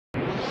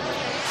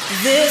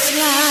This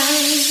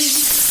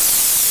life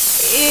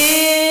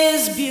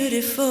is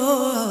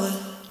beautiful.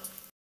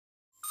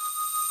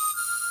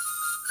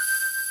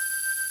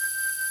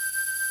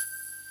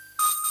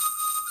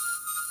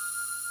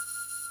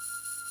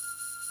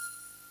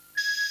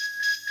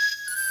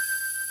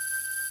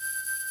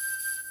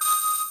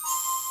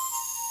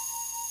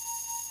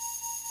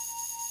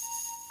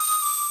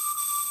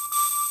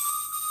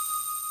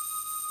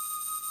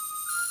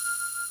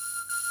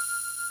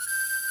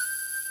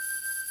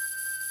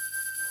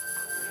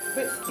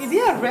 But is he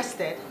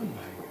arrested? Oh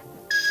my God.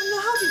 No,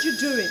 how did you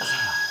do it?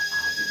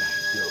 How did I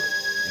do it?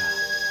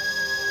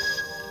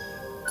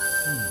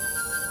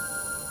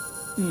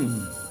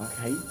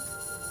 Okay.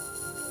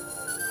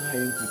 I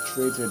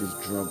infiltrated his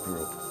drug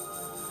group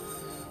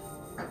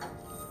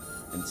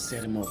and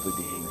set him up with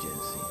the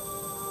agency.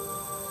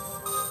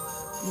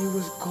 He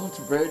was caught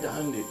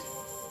red-handed.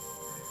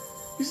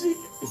 You see,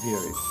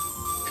 Ibiari,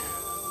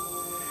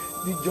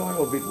 the joy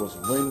of it was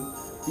when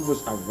he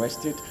was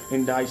arrested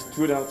and I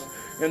stood out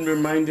and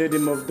reminded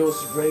him of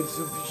those rapes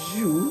of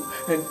you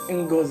and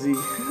Ngozi.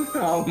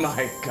 Oh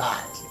my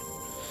God.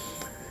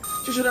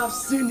 You should have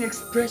seen the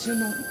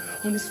expression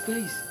on his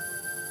face.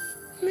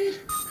 I mean,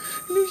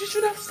 you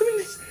should have seen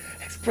this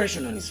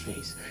expression on his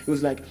face. It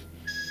was like,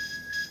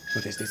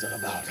 what is this all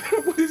about?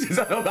 What is this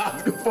all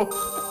about?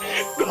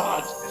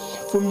 God,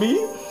 for me,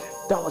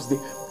 that was the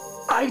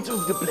height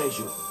of the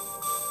pleasure.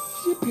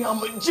 Shippy,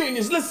 I'm a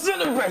genius. Let's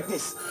celebrate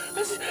this.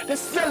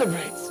 Let's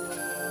celebrate.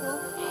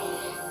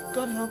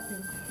 God help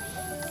him.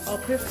 I'll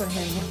pray for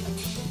him.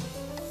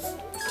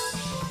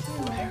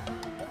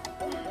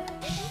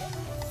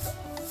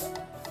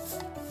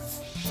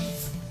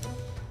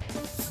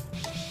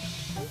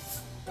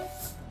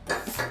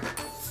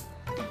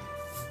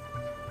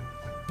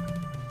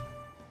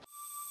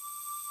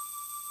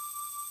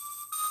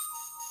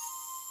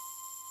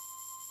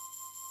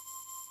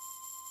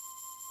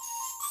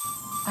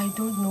 I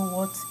don't know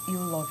what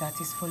ill luck that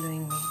is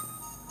following me.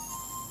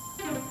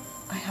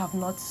 I have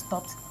not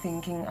stopped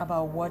thinking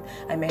about what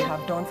I may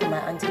have done for my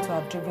auntie to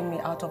have driven me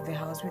out of the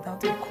house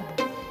without a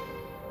kobo.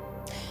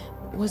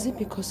 Was it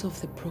because of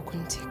the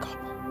broken teacup?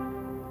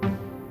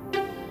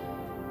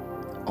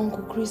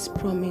 Uncle Chris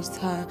promised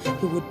her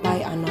he would buy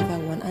another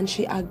one and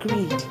she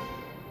agreed.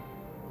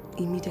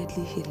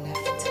 Immediately he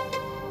left.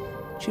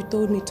 She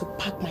told me to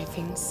pack my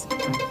things.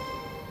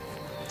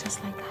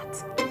 Just like that.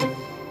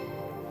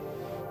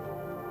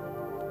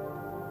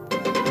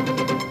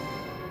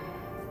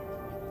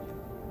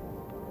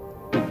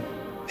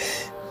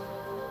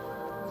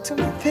 To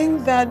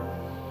think that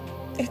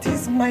it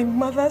is my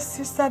mother's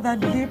sister that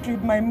lived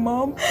with my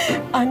mom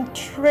and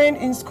trained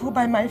in school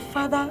by my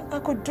father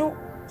that could do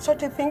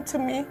such a thing to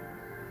me.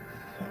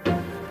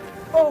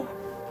 Oh.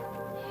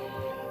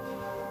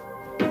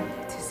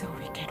 It is a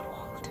wicked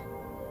world.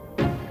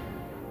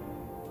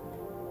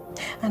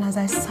 And as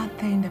I sat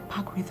there in the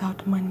park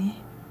without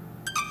money,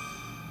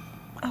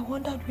 I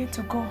wondered where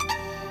to go.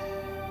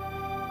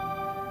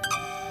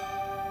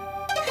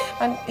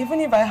 And even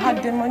if I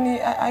had the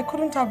money, I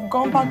couldn't have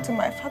gone back to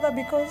my father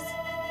because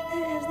he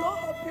is not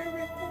happy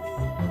with me.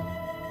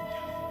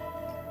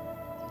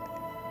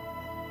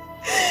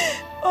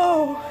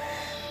 Oh.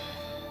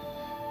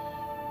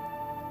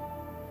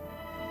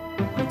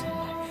 What a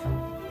life.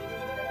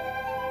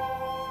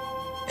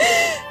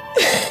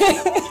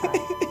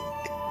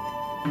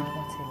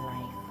 What a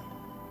life.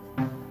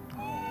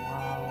 Oh,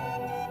 wow.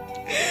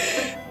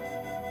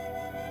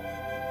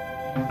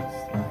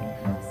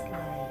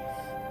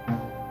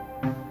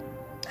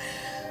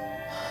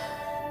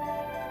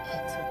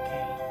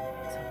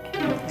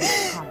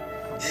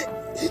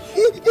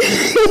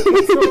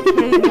 It's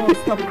okay, no,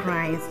 stop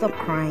crying, stop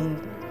crying.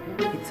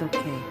 It's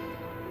okay.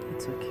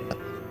 It's okay.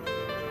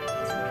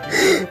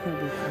 Everything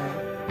will be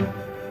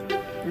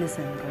fine.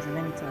 Listen, cousin,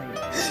 let me tell you.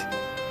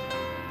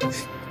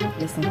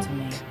 Listen to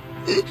me.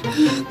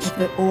 If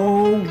the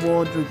whole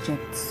world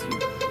rejects you,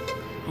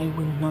 I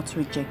will not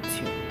reject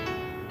you.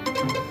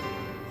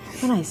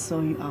 When I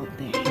saw you out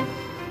there,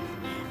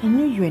 I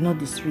knew you were not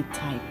the sweet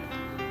type.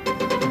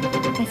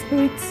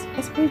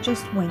 My spirit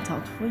just went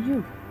out for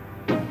you.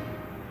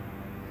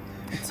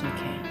 It's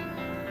okay.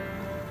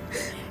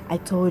 I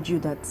told you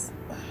that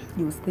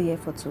you will stay here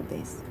for 2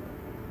 days.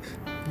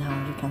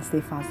 Now you can stay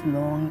for as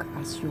long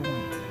as you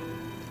want.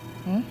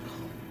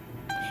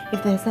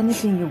 If there's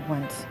anything you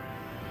want,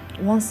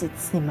 once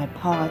it's in my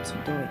power to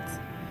do it,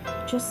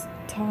 just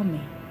tell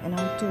me and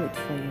I'll do it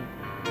for you.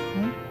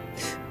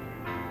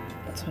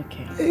 It's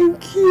okay.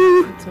 Thank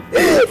you. It's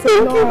okay.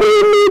 Thank you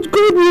very much.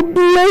 God will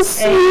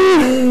bless you.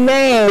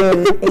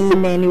 Amen.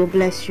 Amen. He will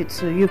bless you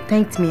too. You've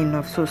thanked me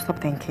enough, so stop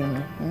thanking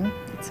me.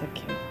 It's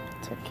okay.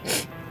 It's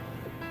okay.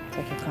 It's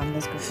okay. Come,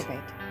 let's go to bed.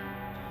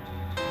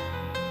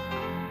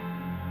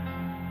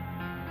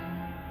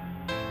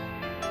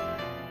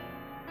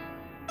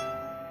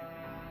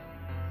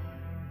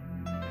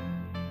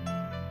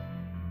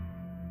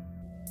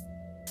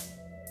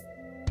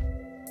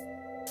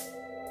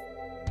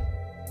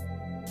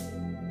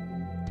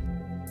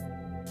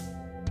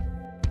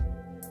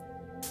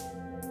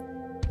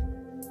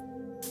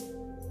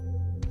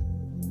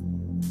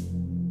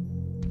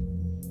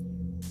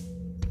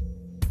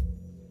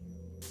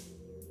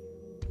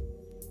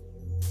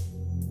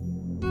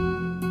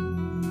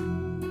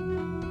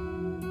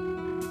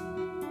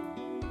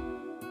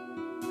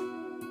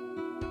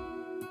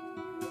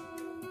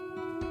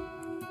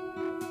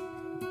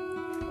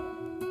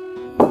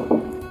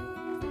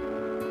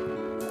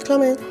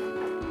 Come in.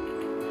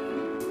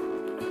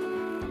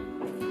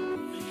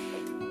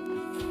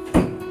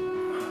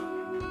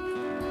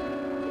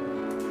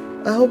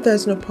 I hope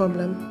there's no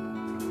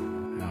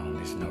problem. No,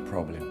 there's no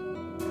problem.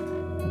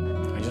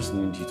 I just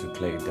need you to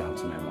clear it out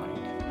in my mind.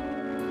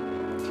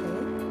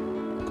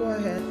 Okay. Go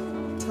ahead.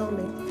 Tell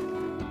me.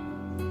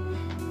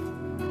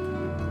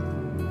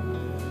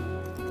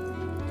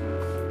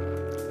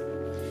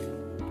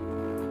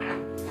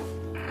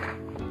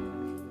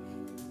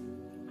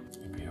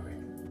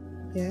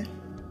 Yeah?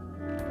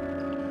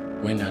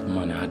 When that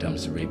man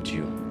Adams raped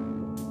you,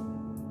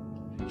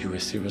 you were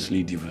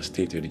seriously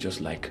devastated, just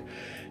like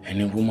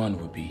any woman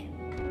would be.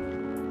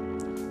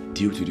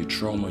 Due to the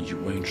trauma you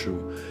went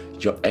through,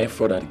 your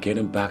effort at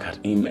getting back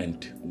at him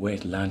and where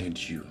it landed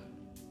you.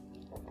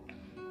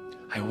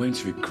 I went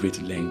to a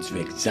great length to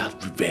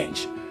exact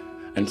revenge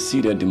and see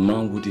that the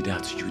man who did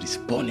that to you is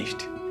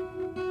punished.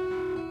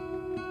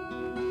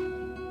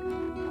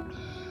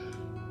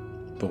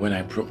 But when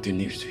I broke the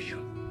news to you,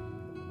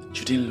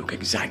 you didn't look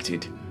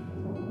excited.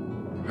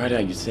 Rather,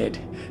 you said,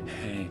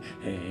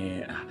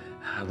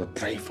 I will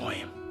pray for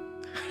him.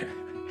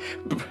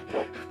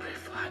 Pray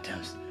for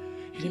Adams.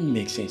 It didn't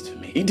make sense to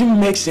me. It didn't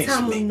make sense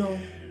to me. No.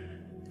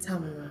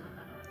 Tamu, no.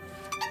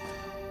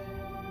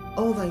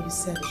 All that you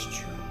said is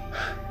true.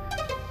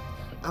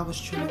 I was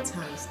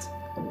traumatized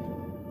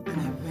and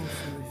I went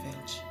for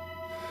revenge.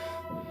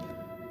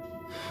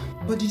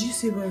 But did you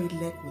see where it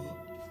led me?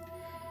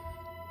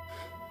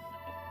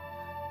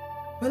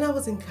 When I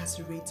was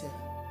incarcerated,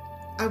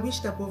 I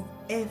wished above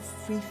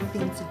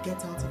everything to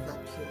get out of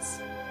that place.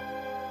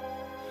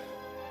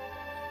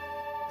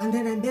 And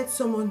then I met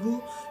someone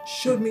who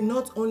showed me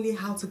not only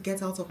how to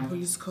get out of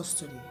police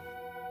custody,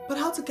 but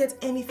how to get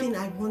anything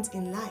I want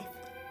in life.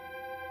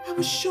 I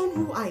was shown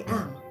who I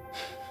am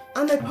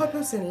and my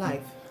purpose in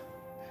life.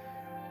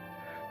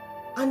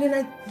 And then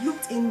I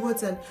looked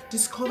inwards and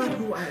discovered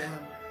who I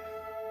am.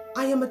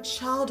 I am a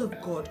child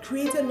of God,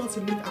 created not to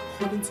live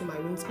according to my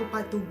whims, but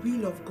by the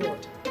will of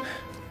God.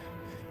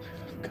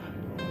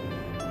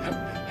 God,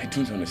 I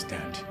don't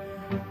understand.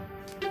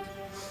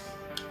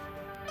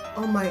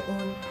 On my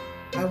own,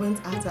 I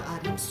went after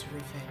Adams to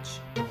revenge.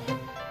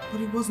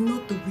 But it was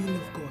not the will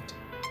of God.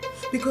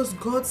 Because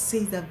God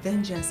says that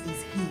vengeance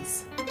is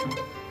His.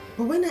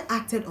 But when I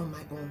acted on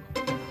my own,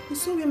 you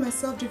saw where my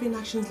self-driven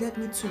actions led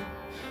me to.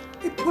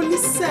 A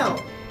police cell.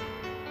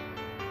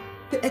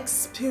 The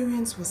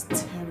experience was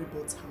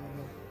terrible,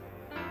 Tamara.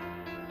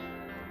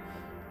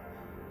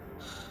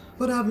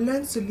 But I've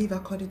learned to live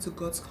according to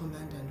God's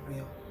command and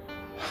will.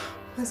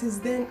 And since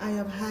then, I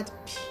have had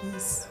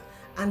peace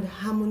and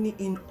harmony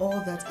in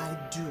all that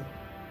I do.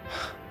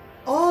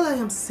 All I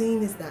am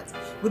saying is that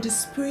with the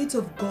Spirit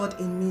of God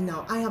in me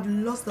now, I have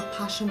lost the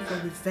passion for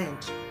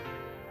revenge.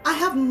 I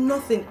have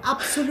nothing,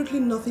 absolutely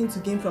nothing to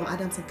gain from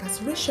Adam's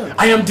incarceration.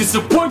 I am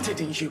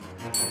disappointed in you.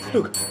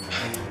 Look,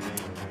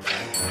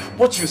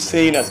 what you're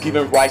saying has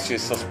given rise to a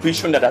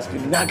suspicion that has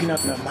been nagging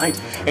at my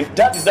mind, and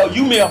that is that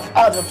you may have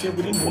had an affair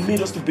with him who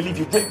made us to believe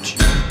he raped you.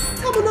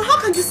 Tamuno, how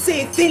can you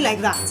say a thing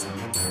like that?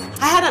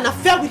 I had an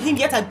affair with him,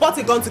 yet I bought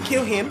a gun to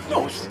kill him. Who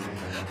knows?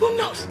 Who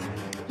knows?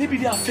 Maybe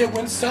the affair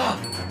went sour.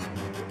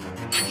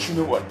 You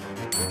know what?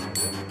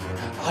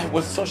 I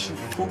was such a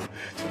fool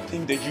to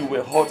think that you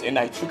were hurt and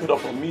I took it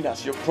up on me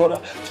as your brother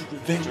to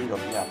revenge on your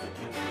behalf.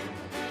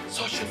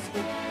 Such a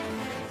fool.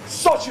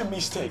 Such a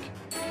mistake.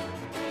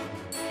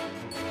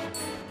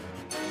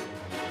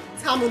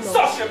 Tamuno.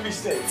 Such a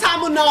mistake.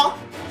 Tamuno.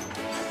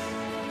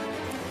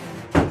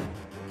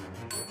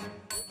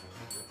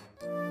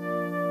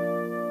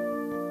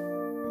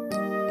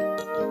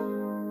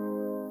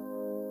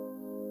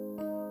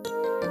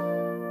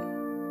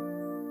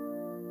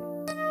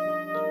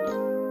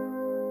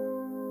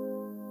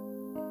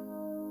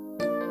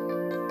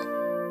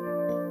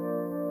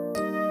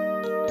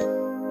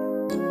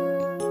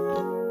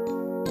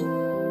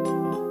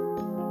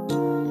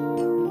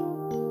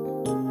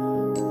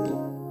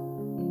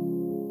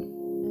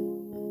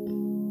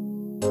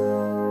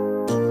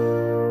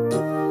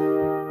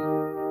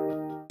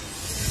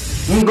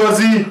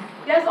 Ngozi!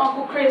 Yes,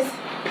 Uncle Chris.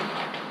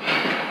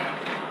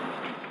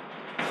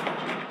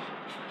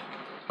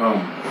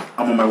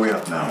 I'm on my way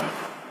out now.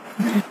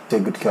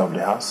 Take good care of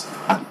the house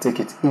and take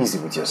it easy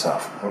with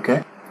yourself,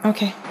 okay?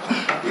 Okay.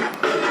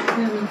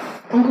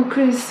 Uncle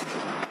Chris.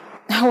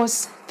 I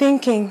was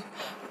thinking,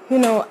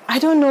 I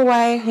don't know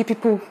why you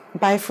people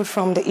buy food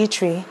from the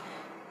eatery.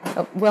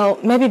 Well,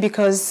 maybe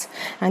because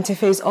Auntie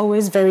Faye is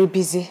always very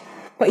busy.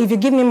 But if you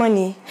give me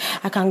money,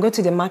 I can go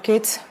to the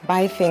market,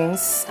 buy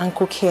things, and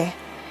cook here.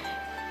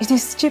 It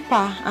is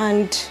cheaper,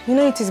 and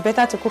it is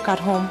better to cook at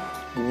home.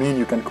 You mean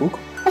you can cook?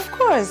 Of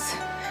course.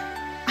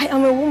 I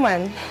am a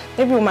woman.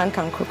 Every woman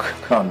can cook.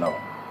 Oh, no.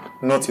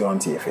 Not your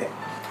Auntie Faye.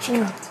 She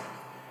can't.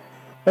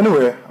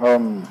 Anyway,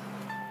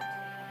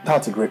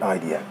 that's a great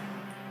idea.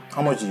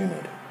 How much do you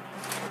need?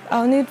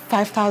 I'll need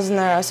 5,000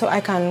 naira so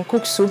I can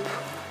cook soup,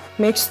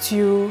 make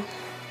stew,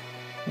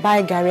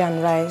 buy gari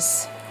and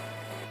rice.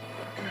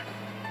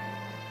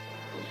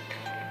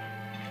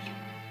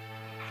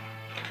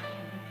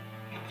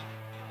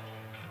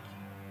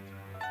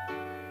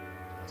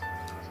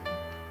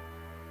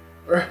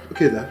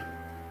 Okay, Dad.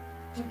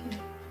 Okay.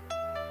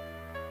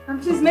 And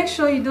please make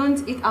sure you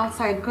don't eat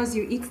outside because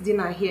you eat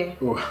dinner here.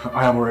 Oh,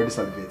 I am already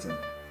salivating.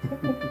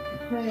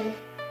 Bye.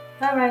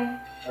 Bye-bye.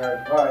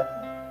 Alright, bye.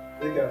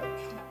 Take care.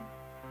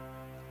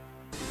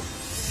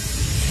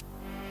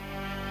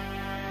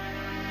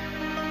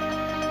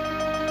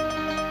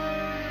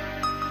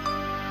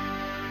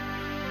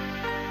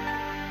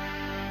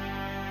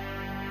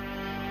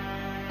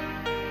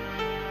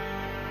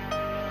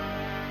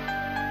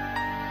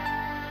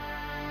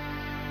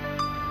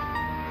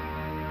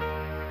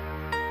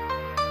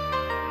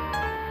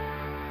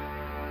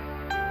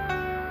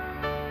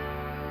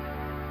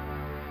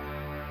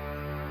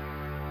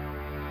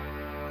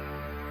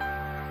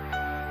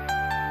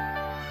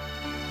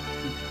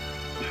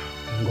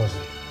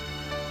 Ngozi,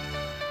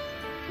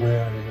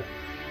 where are you?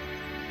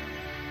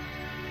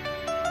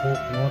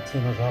 Hope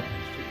nothing has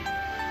happened to you.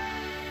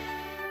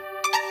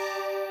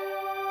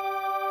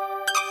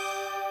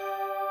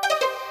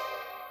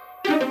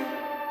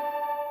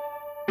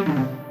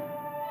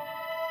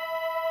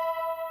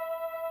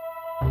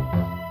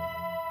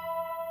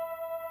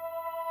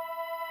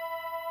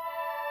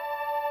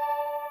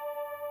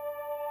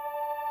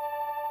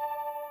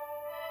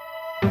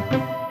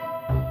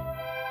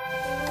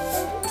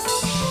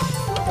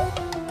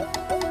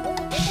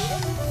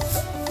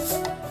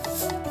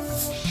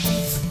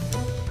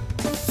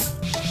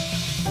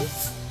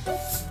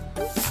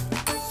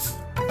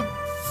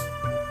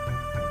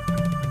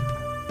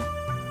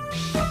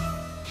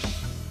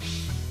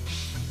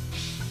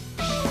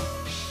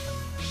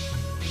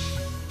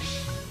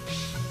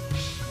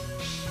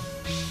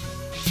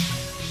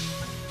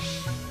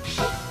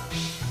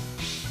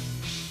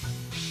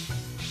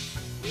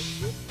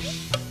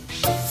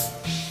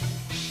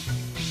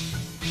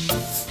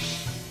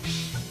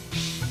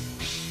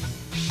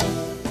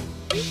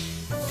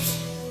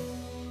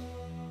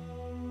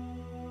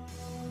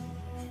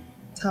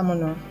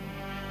 Tamono,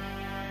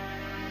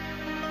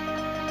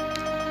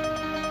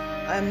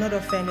 I am not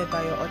offended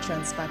by your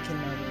utterance back in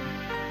my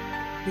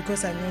room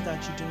because I know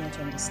that you do not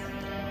understand.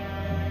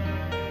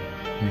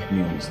 Make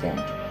me understand.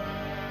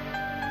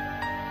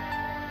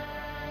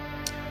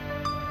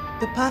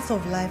 The path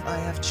of life I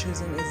have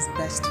chosen is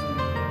best for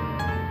me.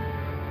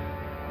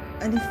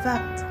 And in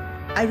fact,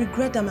 I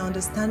regret that my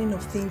understanding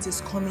of things is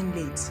coming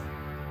late.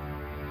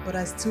 But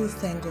I still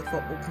thank God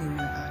for opening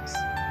my eyes.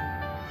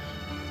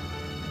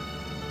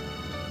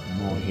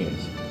 More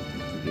ears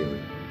to hear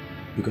it.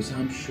 Because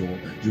I'm sure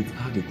you've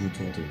had a good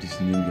thought of this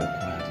newly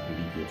acquired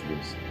belief of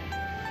yours.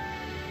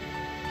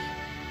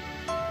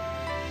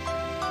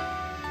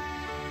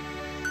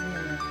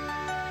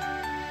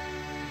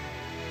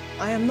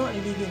 I am not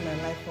living my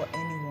life for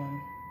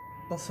anyone,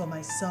 but for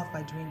myself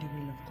by doing the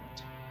will of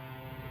God.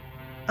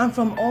 And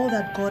from all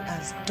that God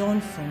has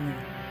done for me,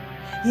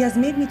 He has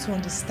made me to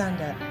understand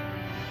that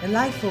a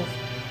life of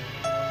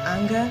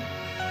anger,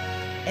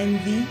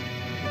 envy,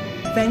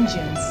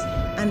 vengeance,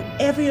 and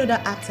every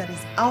other act that is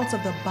out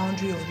of the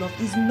boundary of love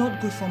is not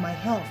good for my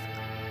health.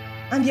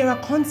 And there are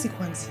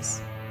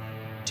consequences.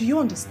 Do you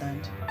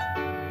understand?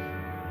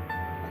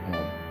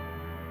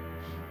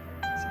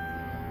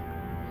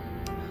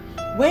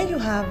 When you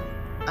have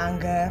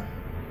anger,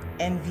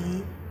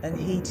 envy, and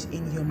hate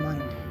in your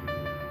mind,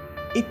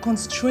 it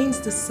constrains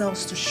the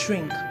cells to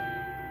shrink,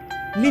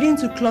 leading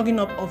to clogging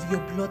up of your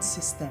blood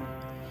system.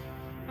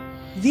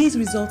 These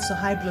results to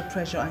high blood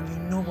pressure, and you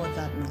know what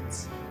that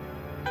means.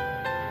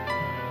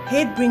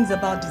 Hate brings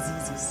about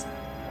diseases.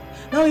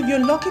 Now, if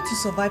you're lucky to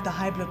survive the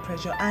high blood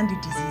pressure and the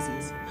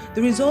diseases,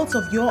 the results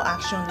of your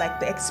action, like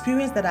the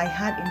experience that I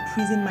had in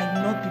prison, might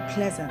not be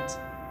pleasant.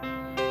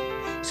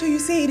 So you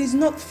say it is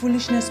not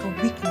foolishness or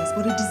weakness,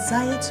 but a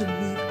desire to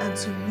live and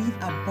to live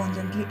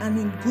abundantly and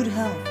in good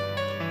health.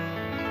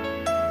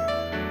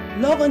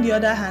 Love, on the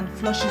other hand,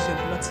 flushes your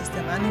blood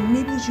system and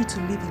enables you to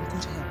live in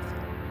good health.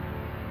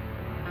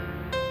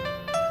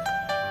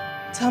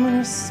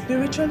 Terminus,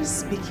 spiritually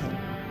speaking,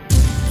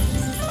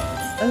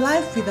 a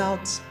life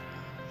without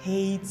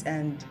hate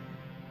and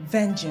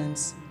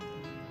vengeance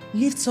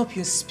lifts up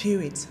your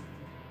spirit.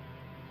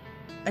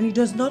 And it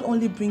does not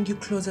only bring you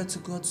closer to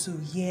God to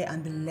hear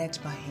and be led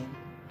by Him,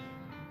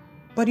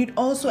 but it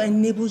also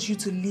enables you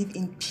to live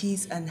in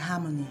peace and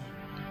harmony.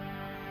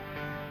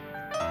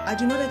 I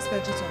do not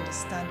expect you to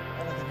understand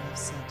all that I have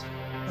said,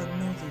 but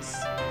know this: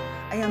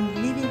 I am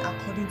living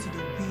according to the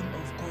will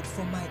of God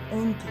for my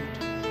own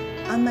good,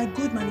 and my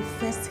good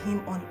manifests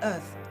Him on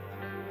earth.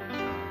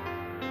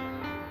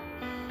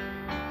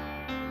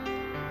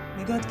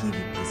 May God give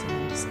you peace and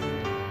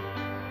understanding.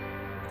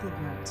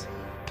 Good night.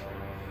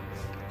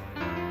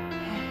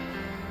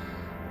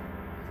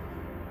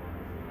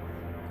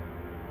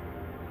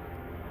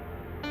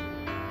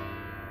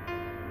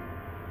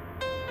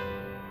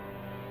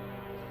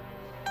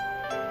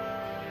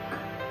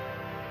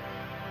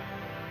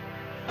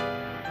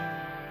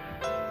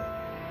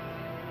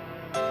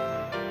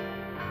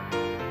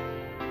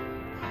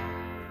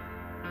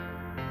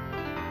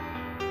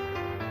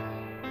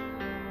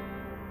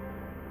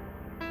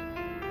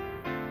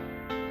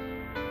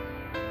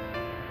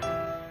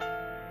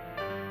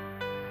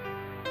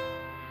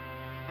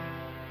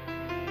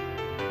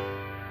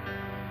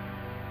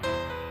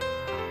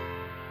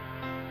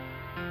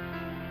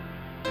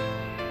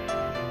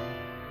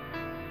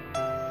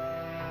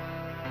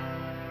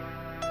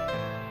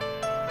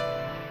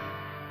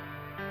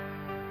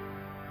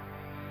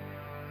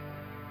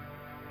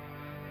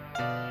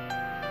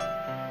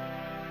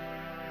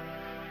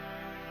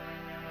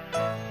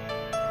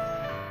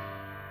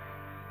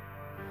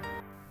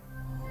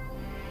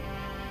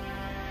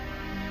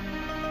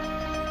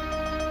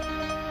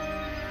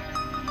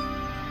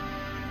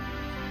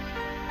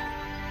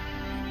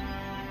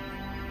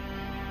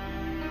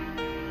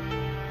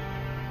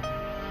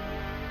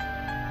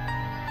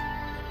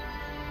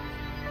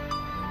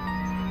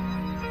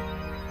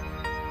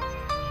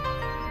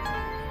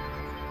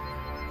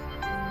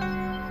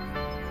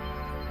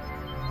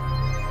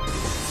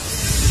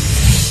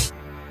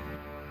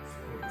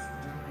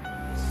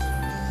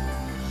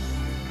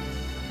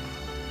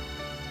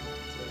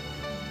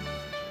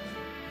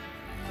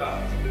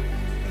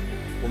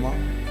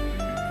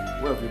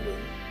 Where have you been?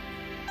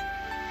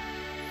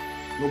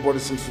 Nobody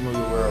seems to know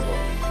your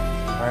whereabouts.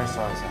 I'm very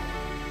sorry, sir.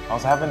 I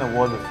was having a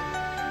word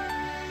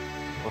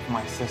with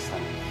my sister.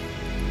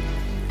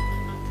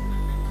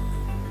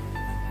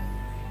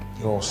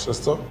 Your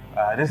sister?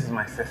 This is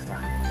my sister.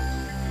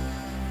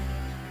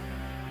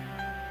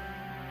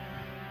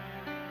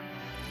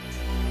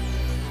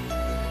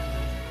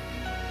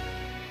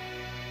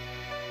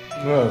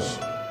 Yes.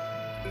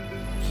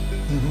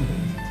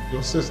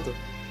 Your sister.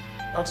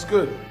 That's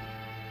good.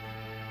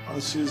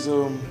 And she's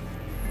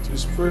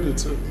pretty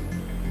too.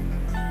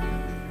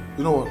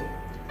 You know what?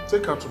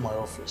 Take her to my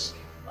office.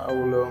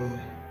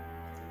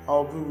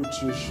 I'll be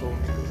with you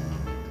shortly.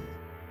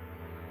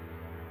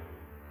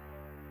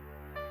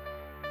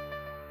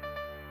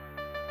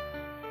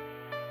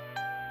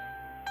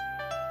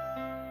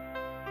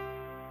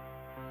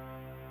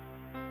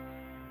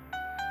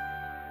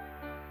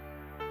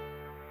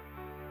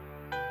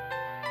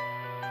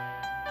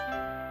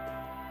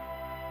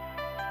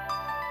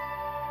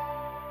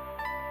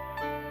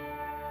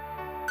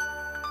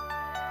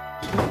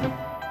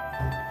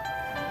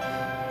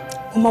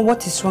 Mama,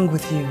 what is wrong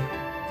with you?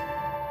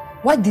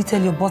 Why did you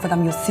tell your boss that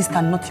I'm your sister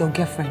and not your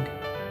girlfriend?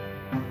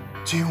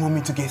 Do you want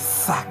me to get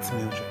sacked,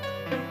 Mildred?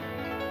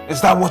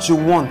 Is that what you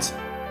want?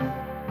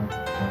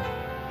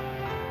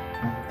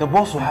 The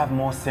boss will have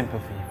more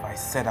sympathy if I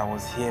said I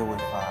was here with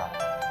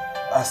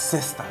a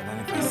sister than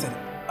if I said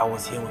I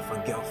was here with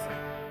a girlfriend.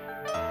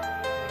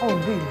 Oh,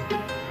 really?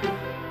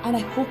 And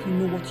I hope you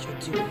know what you're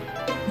doing.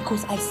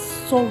 Because I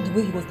saw the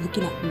way he was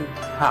looking at me.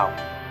 How?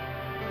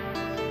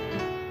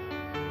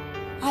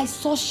 I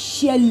saw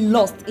sheer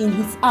lust in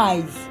his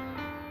eyes.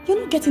 You're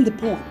not getting the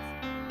point.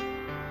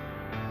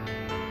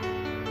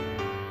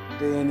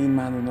 Did any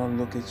man will not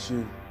look at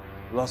you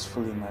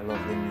lustfully, my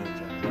lovely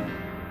Mildred.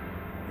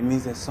 It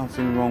means there's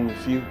something wrong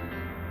with you.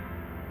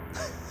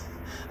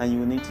 And you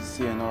will need to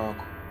see an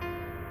oracle.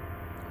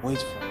 Wait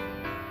for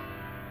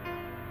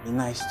it. Be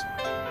nice to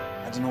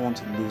her. I do not want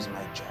to lose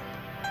my job.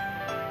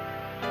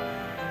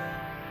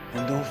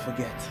 And don't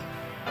forget,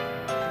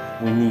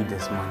 we need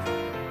this money.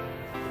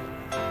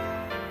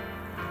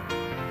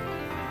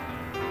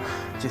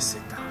 Just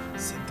sit down,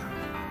 sit down.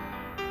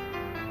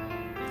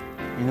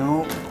 You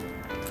know,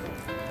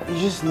 you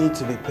just need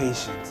to be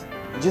patient.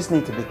 You just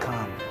need to be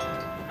calm.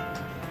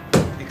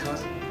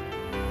 Because...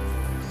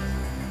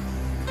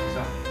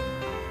 Sir.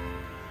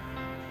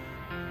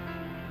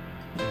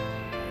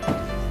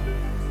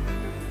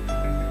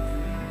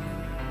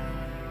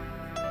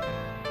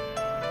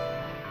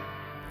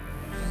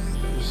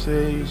 You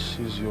say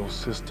she's your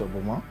sister,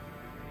 Boma?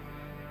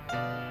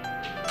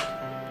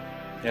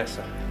 Yes,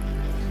 sir.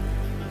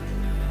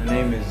 Her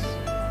name is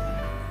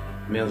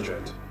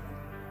Mildred.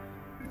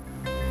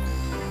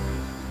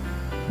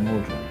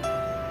 Mildred.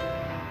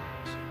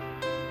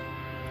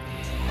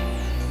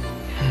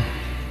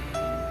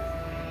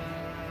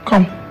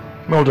 Come,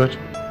 Mildred.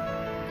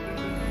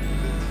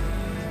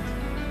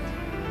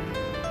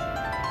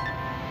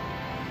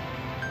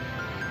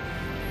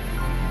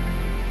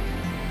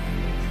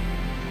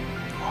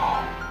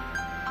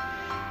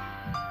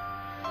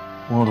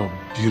 What a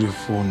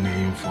beautiful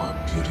name for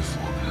a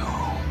beautiful girl.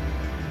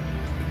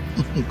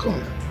 Come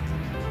here.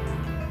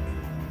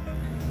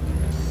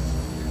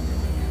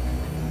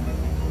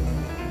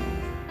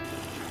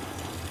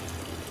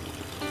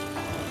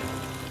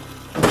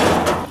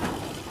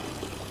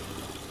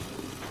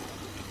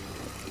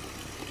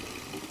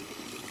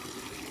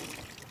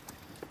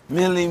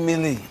 Millie,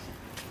 Millie,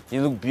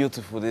 you look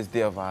beautiful this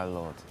day of our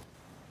Lord.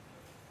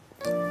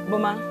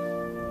 Boma,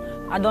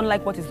 I don't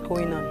like what is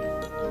going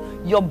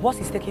on. Your boss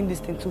is taking this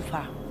thing too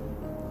far.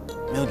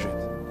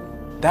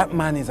 Mildred, that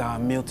man is our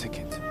meal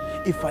ticket.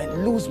 If I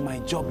lose my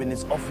job in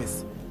his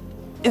office,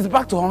 it's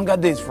back to hunger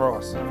days for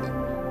us.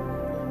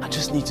 I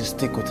just need to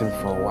stick with him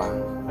for a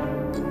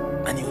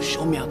while. And he'll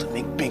show me how to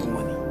make big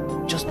money.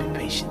 Just be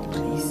patient,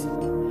 please.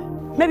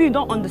 Maybe you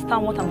don't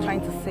understand what I'm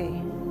trying to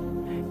say.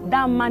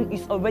 That man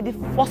is already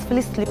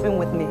forcefully sleeping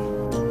with me.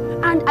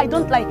 And I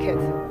don't like it.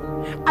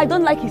 I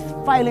don't like his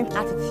violent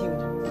attitude.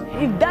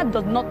 If that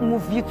does not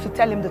move you to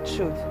tell him the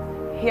truth,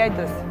 hear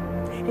this.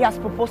 He has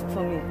proposed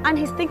to me and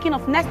he's thinking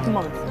of next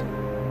month.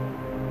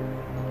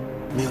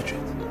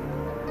 Mildred,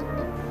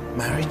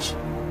 marriage?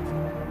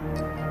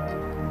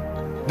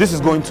 This is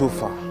going too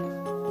far.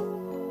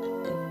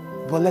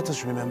 But let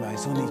us remember,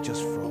 it's only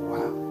just for a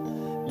while.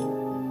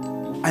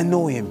 I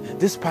know him.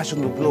 This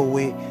passion will blow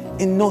away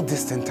in no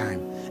distant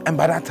time. And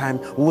by that time,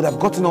 we would have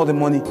gotten all the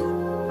money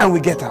and we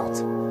get out.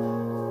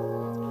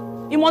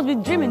 You must be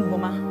dreaming,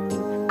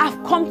 Boma.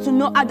 I've come to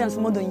know Adams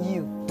more than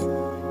you.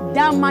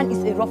 That man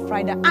is a rough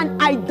rider and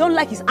I don't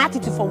like his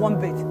attitude for one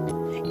bit.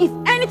 If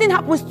anything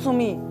happens to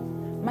me,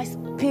 my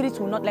spirit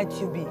will not let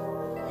you be.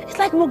 It's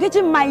like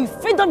mortgaging my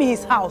freedom in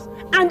his house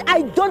and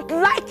I don't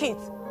like it.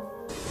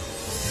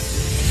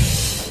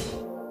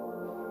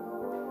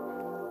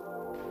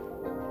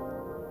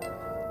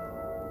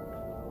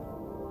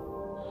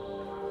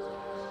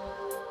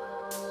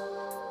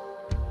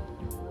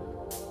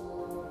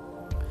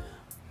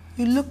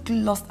 You look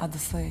lost at the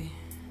sea.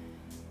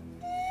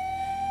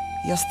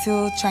 you're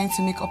still trying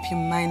to make up your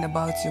mind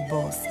about your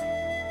boss.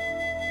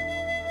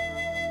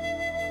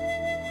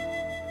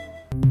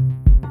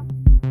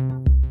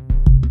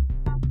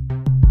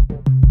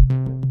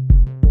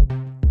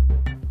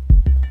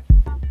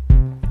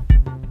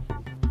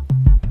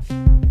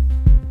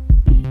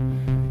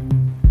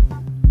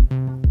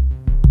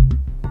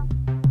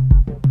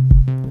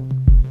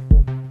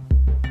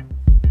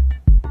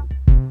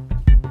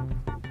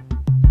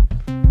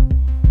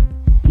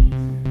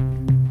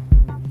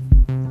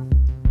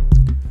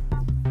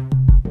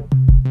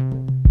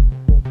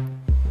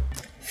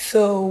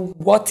 So,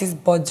 what is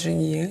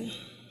bothering you?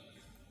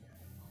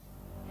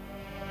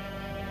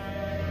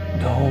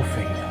 The whole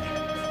thing,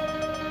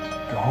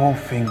 Mildred. The whole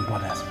thing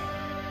bothers me.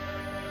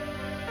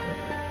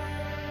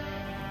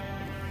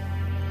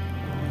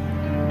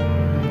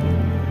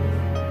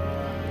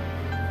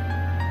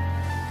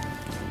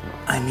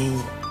 I mean,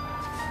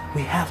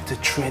 we have to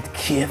tread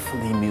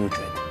carefully,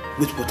 Mildred,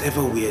 with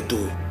whatever we are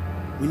doing.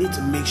 We need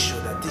to make sure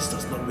that this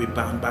does not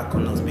rebound back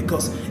on us,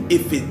 because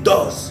if it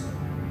does,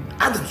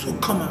 Adams will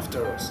come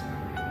after us.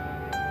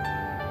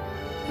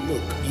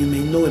 Look, you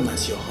may know him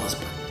as your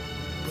husband,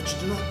 but you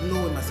do not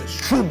know him as a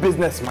shrewd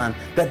businessman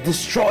that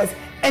destroys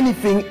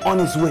anything on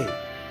his way.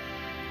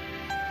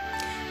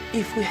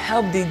 If we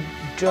help the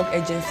drug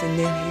agency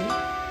nail him,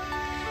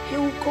 he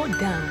will go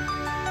down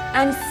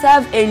and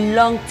serve a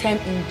long term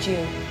in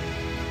jail.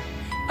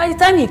 By the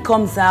time he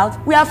comes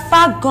out, we are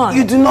far gone.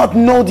 You do not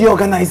know the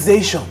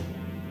organization.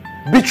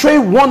 Betray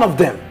one of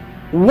them.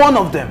 One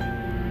of them.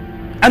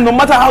 And no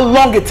matter how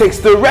long it takes,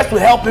 the rest will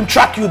help him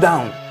track you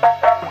down.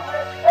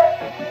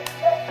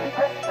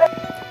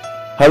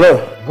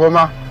 Hello?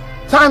 Boma,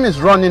 time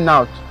is running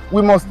out.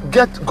 We must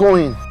get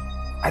going.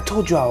 I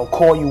told you I'll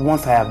call you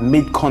once I have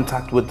made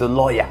contact with the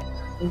lawyer.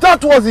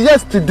 That was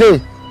yesterday.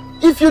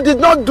 If you did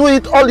not do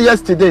it all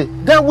yesterday,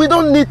 then we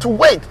don't need to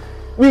wait.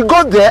 We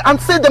go there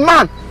and see the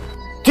man.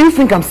 Do you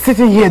think I'm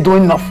sitting here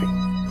doing nothing?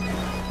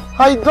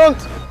 I don't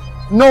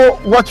know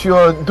what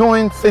you're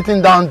doing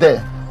sitting down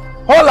there.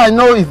 All I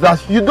know is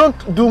that you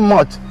don't do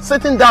much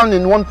sitting down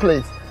in one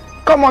place.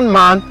 Come on,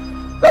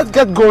 man. Let's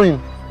get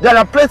going. There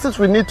are places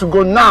we need to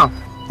go now.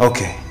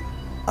 Okay.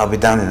 I'll be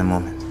down in a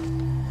moment.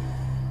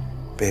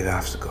 Babe, I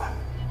have to go.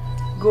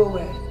 Go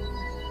where?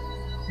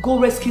 Go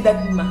rescue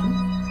that man?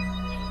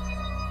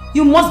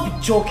 You must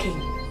be joking.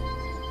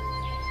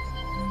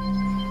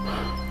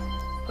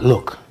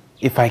 Look,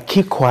 if I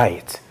keep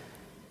quiet,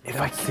 if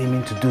I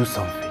seem to do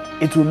something,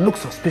 it will look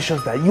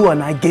suspicious that you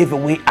and I gave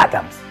away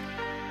Adams.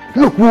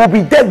 Look, we will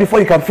be dead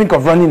before you can think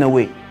of running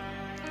away.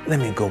 Let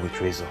me go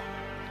with Razor.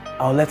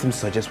 I'll let him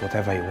suggest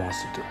whatever he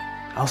wants to do.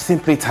 I'll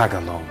simply tag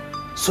along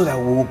so that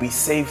we will be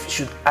safe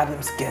should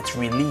Adams get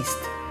released.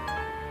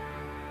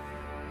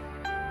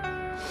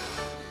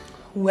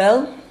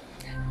 Well,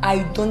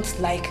 I don't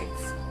like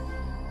it.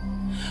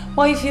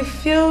 But if you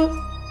feel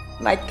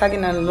like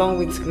tagging along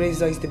with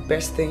Razor is the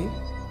best thing,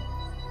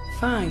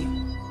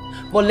 fine.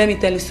 But let me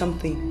tell you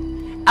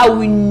something. I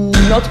will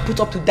not put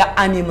up to that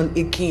animal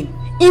again.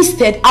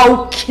 Instead,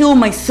 I'll kill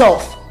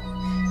myself.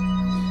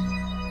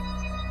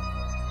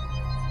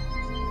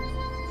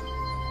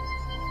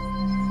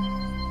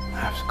 I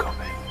have to go,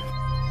 babe.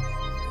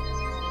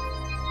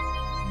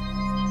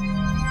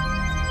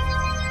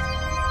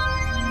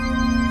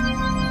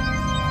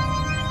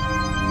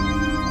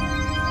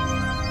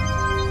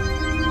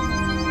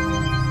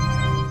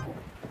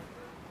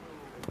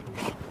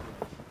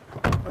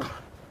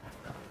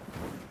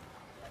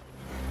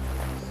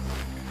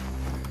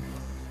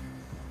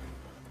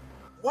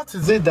 What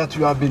is it that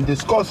you have been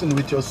discussing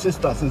with your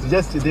sister since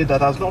yesterday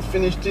that has not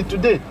finished it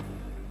today?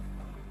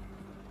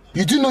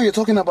 You do know you're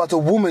talking about a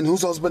woman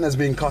whose husband has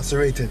been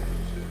incarcerated.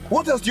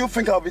 What else do you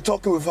think I'll be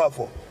talking with her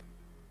for?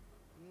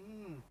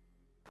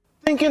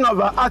 Thinking of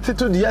her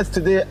attitude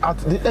yesterday at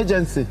the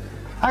agency,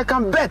 I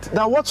can bet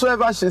that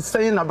whatsoever she's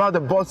saying about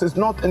the boss is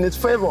not in his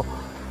favor.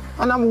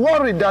 And I'm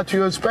worried that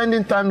you're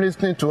spending time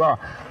listening to her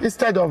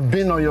instead of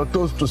being on your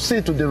toes to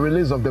see to the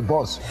release of the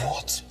boss.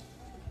 What?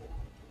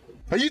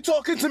 Are you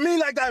talking to me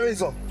like that,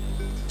 Razor?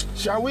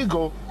 Shall we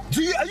go?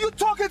 Are you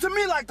talking to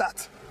me like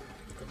that?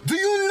 Do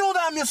you know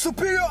that I'm your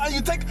superior and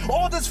you take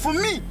orders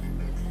from me?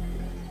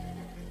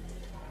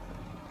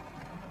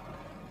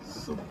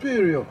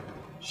 Superior.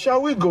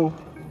 Shall we go?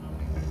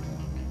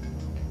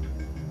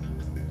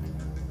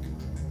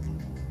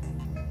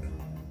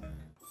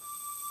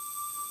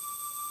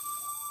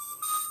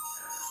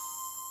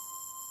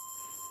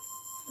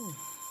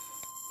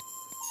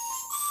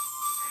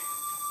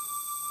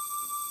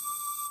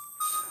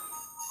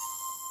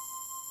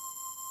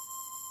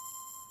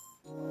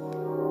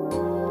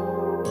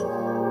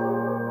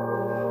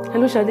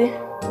 Hello, Shade.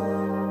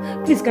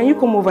 Please, can you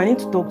come over? I need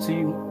to talk to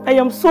you. I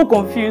am so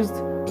confused.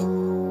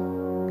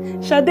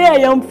 Shade, I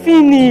am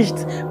finished.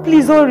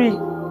 Please hurry.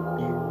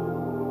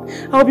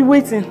 I'll be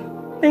waiting.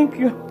 Thank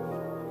you.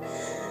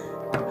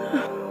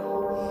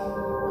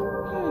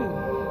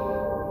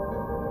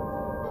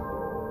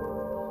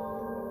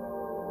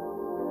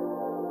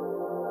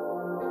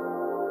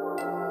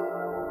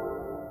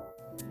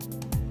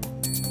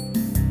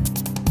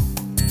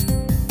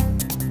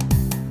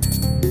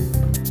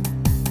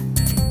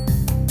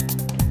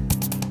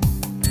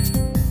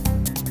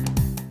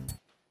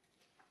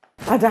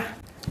 Ada.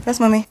 Yes,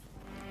 Mommy.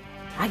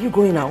 Are you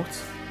going out?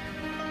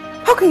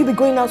 How can you be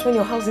going out when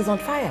your house is on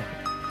fire?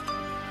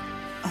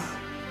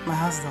 My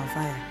house is on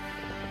fire.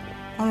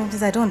 Mommy,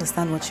 please, I don't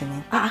understand what you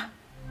mean.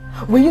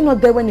 Were you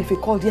not there when Ife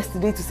called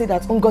yesterday to say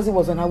that Ngozi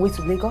was on her way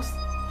to Lagos?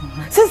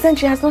 Since then,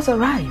 she has not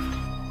arrived.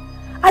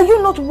 Are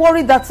you not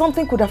worried that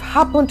something could have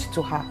happened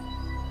to her?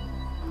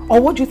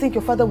 Or what do you think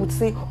your father would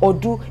say or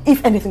do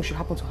if anything should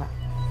happen to her?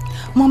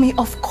 Mommy,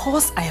 of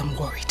course I am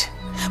worried.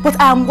 But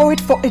I am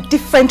worried for a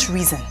different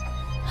reason.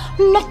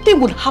 Nothing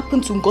will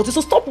happen to Ngozi,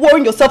 so stop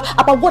worrying yourself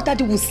about what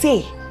Daddy will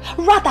say.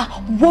 Rather,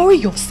 worry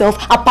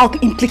yourself about the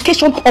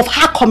implication of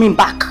her coming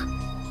back.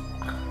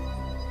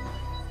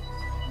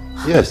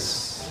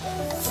 Yes.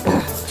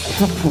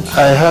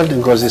 I heard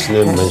Ngozi's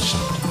name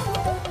mentioned.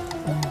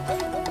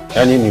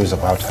 Any news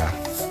about her?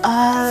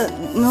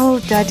 No,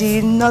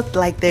 Daddy, not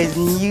like there's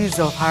news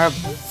of her,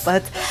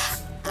 but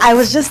I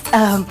was just,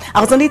 I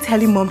was only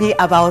telling Mommy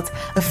about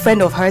a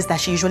friend of hers that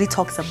she usually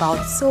talks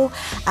about, so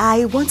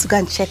I want to go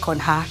and check on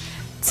her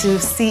to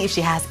see if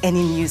she has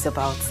any news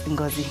about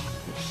Ngozi.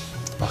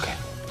 Okay.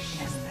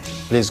 Yes, Daddy.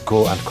 Please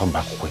go and come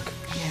back quick.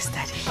 Yes,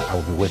 Daddy. I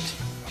will be waiting.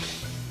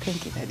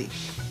 Thank you, Daddy.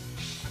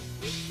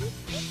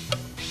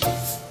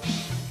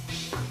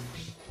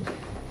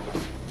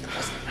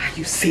 What are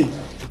you saying?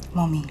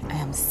 Mommy, I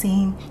am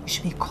saying you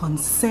should be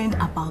concerned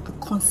about the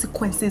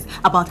consequences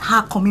about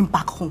her coming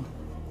back home.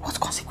 What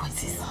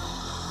consequences?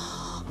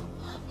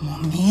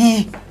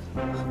 Mommy,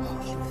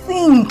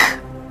 think.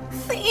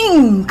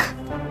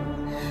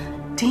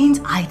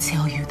 Didn't I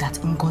tell you that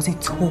Ngozi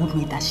told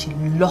me that she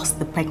lost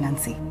the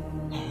pregnancy?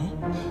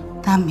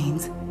 That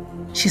means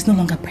she's no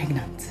longer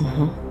pregnant.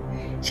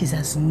 She's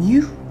as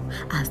new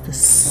as the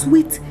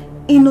sweet,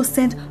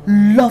 innocent,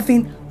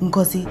 loving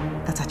Ngozi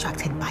that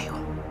attracted Bayo.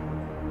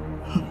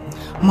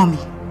 Mommy,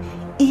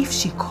 if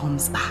she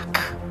comes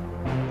back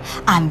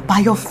and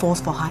Bayo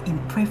falls for her in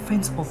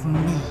preference of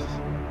me,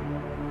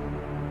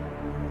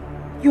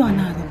 you and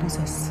I are the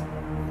losers.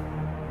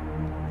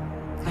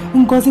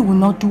 Ngozi will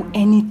not do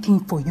anything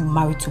for you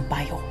married to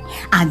Bayo,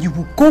 and you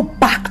will go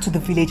back to the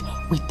village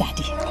with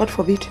Daddy. God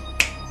forbid.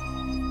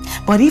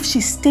 But if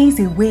she stays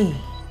away,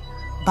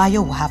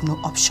 Bayo will have no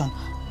option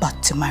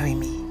but to marry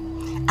me.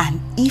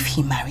 And if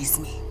he marries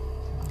me,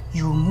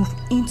 you will move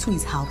into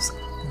his house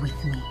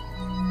with me.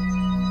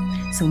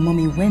 So,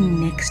 Mommy, when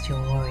next you're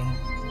worrying,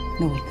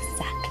 know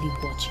exactly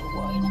what you're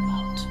worrying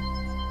about.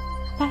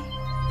 Bye.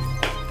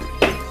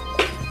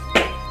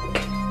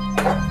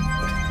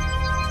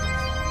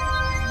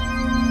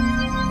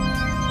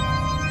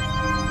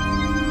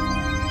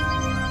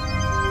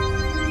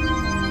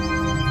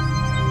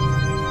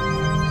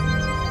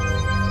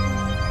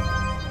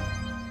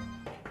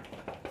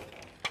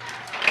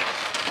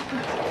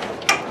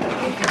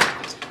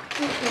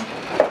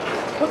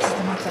 What's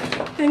the matter?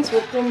 Thanks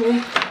for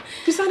coming.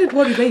 You sounded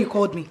worried when you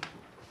called me.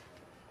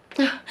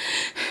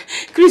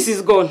 Chris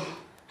is gone.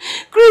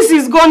 Chris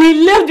is gone.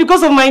 He left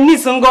because of my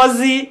niece,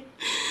 Ngozi.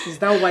 Is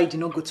that why you did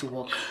not go to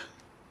work?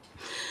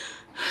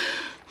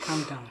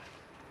 Calm down.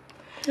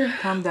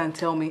 Calm down,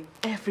 tell me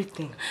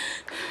everything.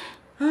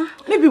 Huh?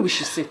 Maybe we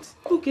should sit.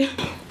 Okay.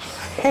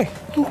 Hey.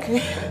 Okay.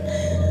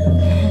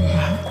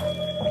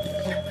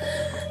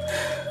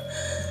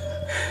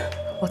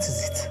 What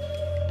is it?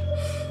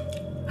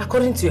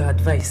 According to your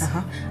advice,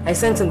 I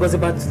sent Ngozi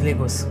back to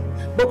Lagos.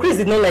 But Chris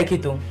did not like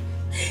it though.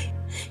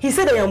 He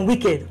said I am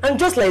wicked, and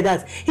just like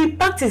that, he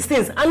packed his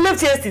things and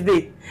left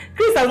yesterday.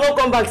 Chris has not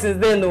come back since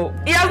then, no.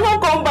 He has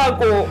not come back,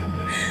 oh.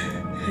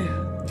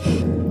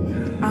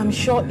 I'm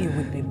sure he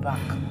will be back,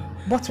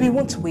 but we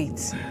won't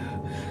wait.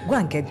 Go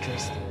and get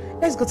dressed.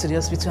 Let's go to the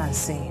hospital and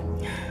see him.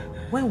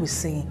 When we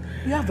see him,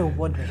 you have a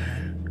word with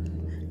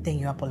him. Then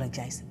you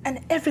apologize, and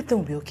everything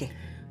will be okay.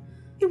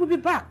 He will be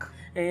back.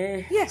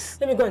 Yes.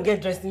 Let me go and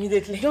get dressed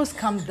immediately. Just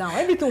calm down.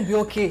 Everything will be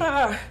okay.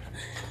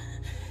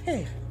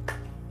 Hey.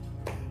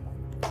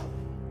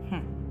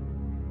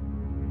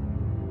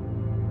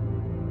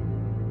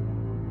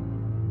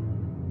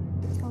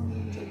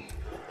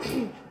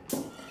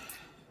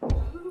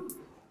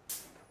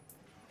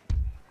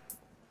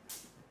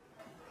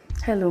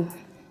 Hello.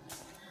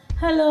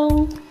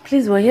 Hello.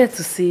 Please, we're here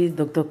to see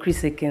Dr.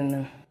 Chris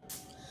again.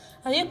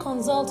 Are you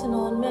consulting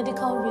on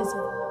medical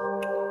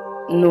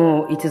reason?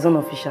 No, it is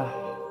unofficial.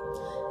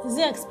 Is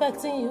he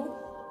expecting you?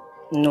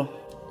 No.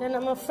 Then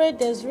I'm afraid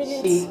there's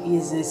really... She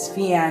is his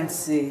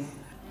fiancée.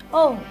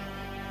 Oh,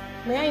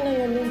 may I know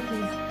your name,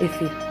 please?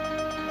 Effie.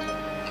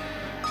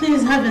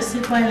 Please have a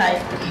seat while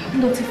I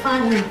notify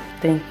him.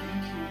 Thank you.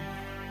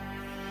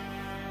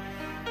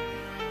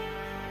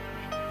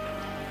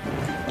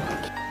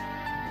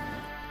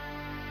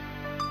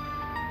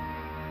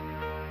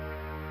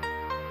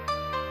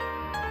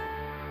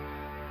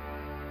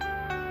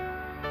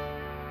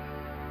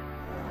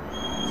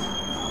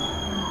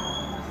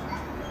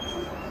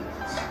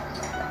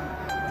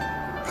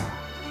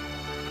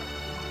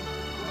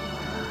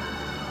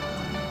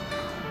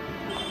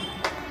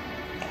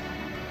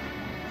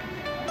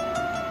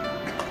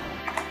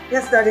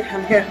 Yes, Daddy,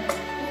 I'm here.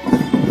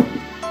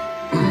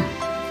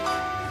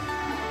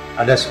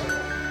 Adesso.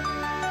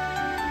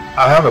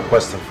 I have a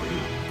question for you.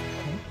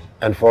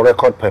 And for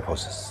record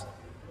purposes.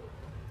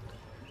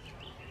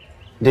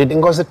 Did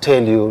Ngozi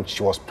tell you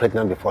she was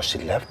pregnant before she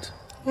left?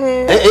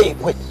 Hey,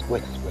 wait.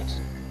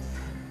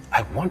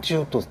 I want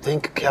you to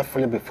think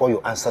carefully before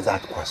you answer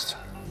that question.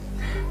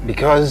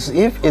 Because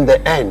if in the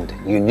end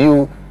you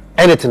knew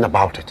anything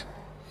about it,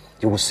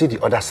 you will see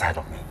the other side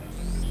of me.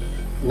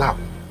 Now,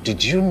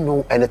 did you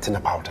know anything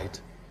about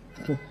it?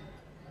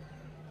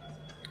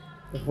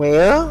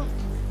 Well,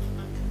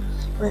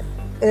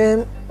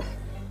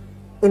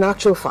 in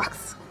actual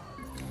facts,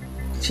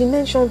 she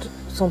mentioned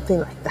something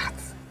like that.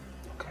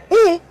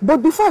 Okay. But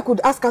before I could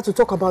ask her to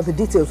talk about the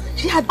details,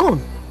 she had gone.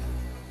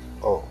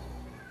 Oh,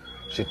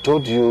 she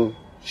told you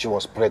she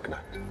was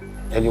pregnant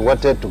and you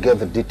wanted to get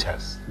the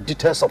details.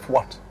 Details of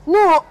what?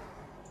 No.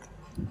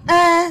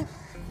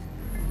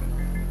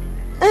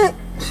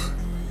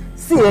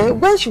 See,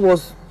 when she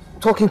was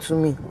talking to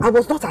me, I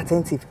was not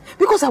attentive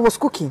because I was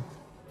cooking.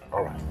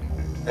 All right.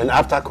 And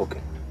after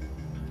cooking?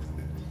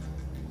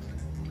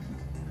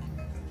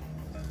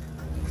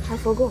 I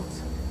forgot.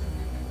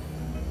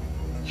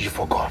 You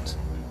forgot?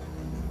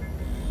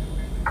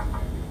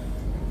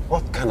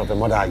 What kind of a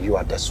mother are you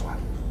at this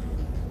one?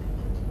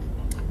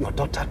 Your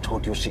daughter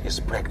told you she is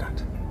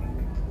pregnant.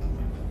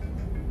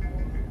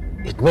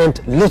 It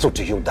meant little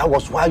to you. That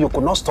was why you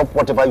could not stop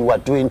whatever you were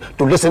doing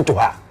to listen to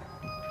her.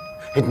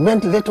 It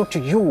meant little to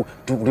you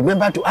to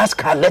remember to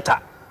ask her later.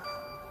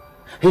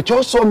 It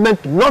also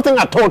meant nothing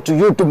at all to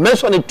you to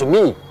mention it to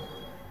me.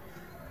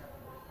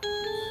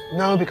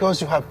 Now, because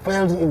you have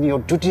failed in your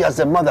duty as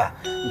a mother,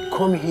 you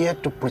come here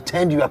to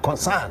pretend you are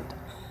concerned.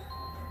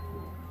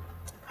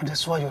 And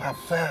that's why you have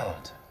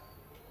failed.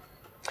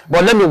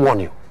 But let me warn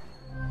you.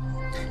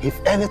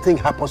 If anything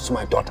happens to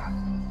my daughter,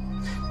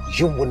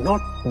 you will not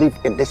live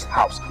in this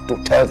house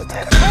to tell the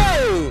tale.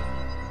 Hey!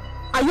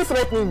 Are you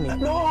threatening me?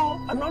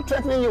 No, I'm not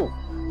threatening you.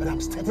 But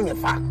I'm stating a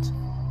fact.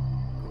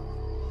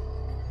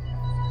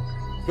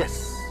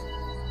 Yes.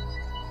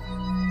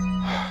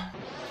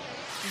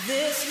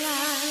 This life.